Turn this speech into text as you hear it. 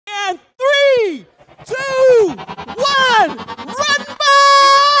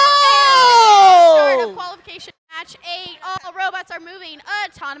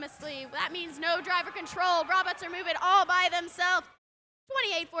Obviously, that means no driver control. Robots are moving all by themselves.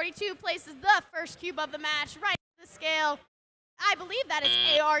 2842 places the first cube of the match right at the scale. I believe that is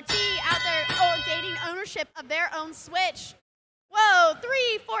ART out there gaining ownership of their own switch. Whoa,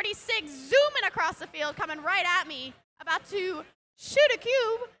 346 zooming across the field, coming right at me. About to shoot a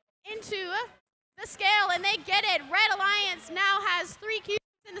cube into the scale, and they get it. Red Alliance now has 3 cubes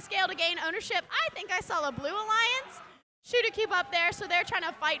in the scale to gain ownership. I think I saw a Blue Alliance shoot a cube up there, so they're trying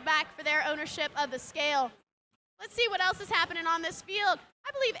to fight back for their ownership of the scale. Let's see what else is happening on this field.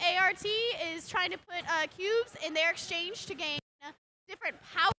 I believe ART is trying to put cubes in their exchange to gain different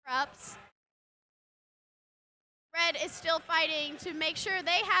power-ups. Red is still fighting to make sure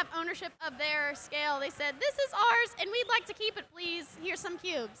they have ownership of their scale. They said, this is ours, and we'd like to keep it, please. Here's some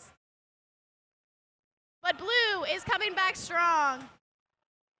cubes. But Blue is coming back strong.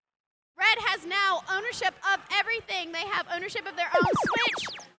 Red has now ownership of everything. They have ownership of their own switch,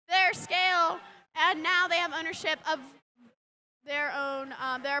 their scale, and now they have ownership of their own,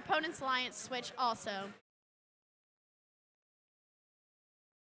 their opponent's alliance switch also.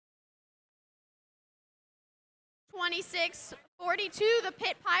 $26.42, the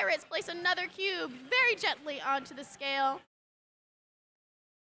Pit Pirates place another cube very gently onto the scale.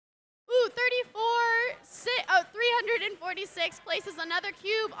 Ooh, 346 places another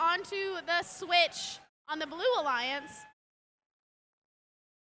cube onto the switch on the Blue Alliance.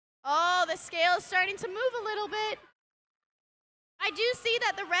 Oh, the scale is starting to move a little bit. I do see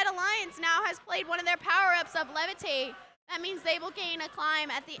that the Red Alliance now has played one of their power-ups of Levitate. That means they will gain a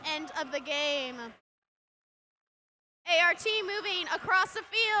climb at the end of the game. ART moving across the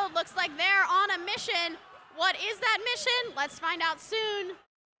field. Looks like they're on a mission. What is that mission? Let's find out soon.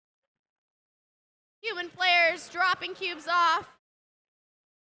 Human players dropping cubes off.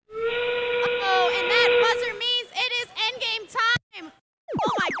 Uh-oh, and that buzzer means it is endgame time.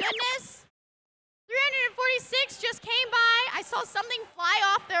 Oh my goodness. 346 just came by. I saw something fly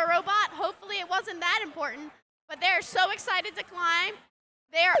off their robot. Hopefully it wasn't that important, but they're so excited to climb.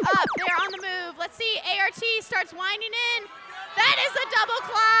 They're up, they're on the move. Let's see, ART starts winding in. That is a double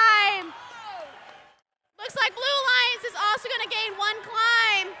climb. Looks like Blue Alliance is also gonna gain 1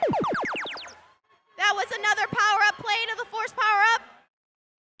 climb. That was another power-up play to the Force power-up.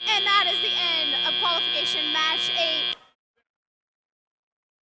 And that is the end of qualification match 8.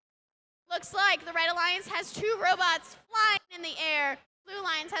 Looks like the Red Alliance has 2 robots flying in the air. Blue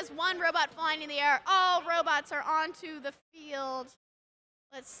Alliance has 1 robot flying in the air. All robots are onto the field.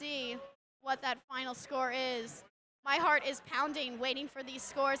 Let's see what that final score is. My heart is pounding, waiting for these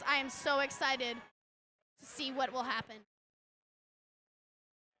scores. I am so excited to see what will happen.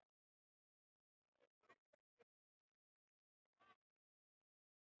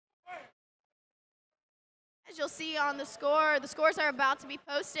 As you'll see on the scores are about to be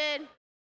posted.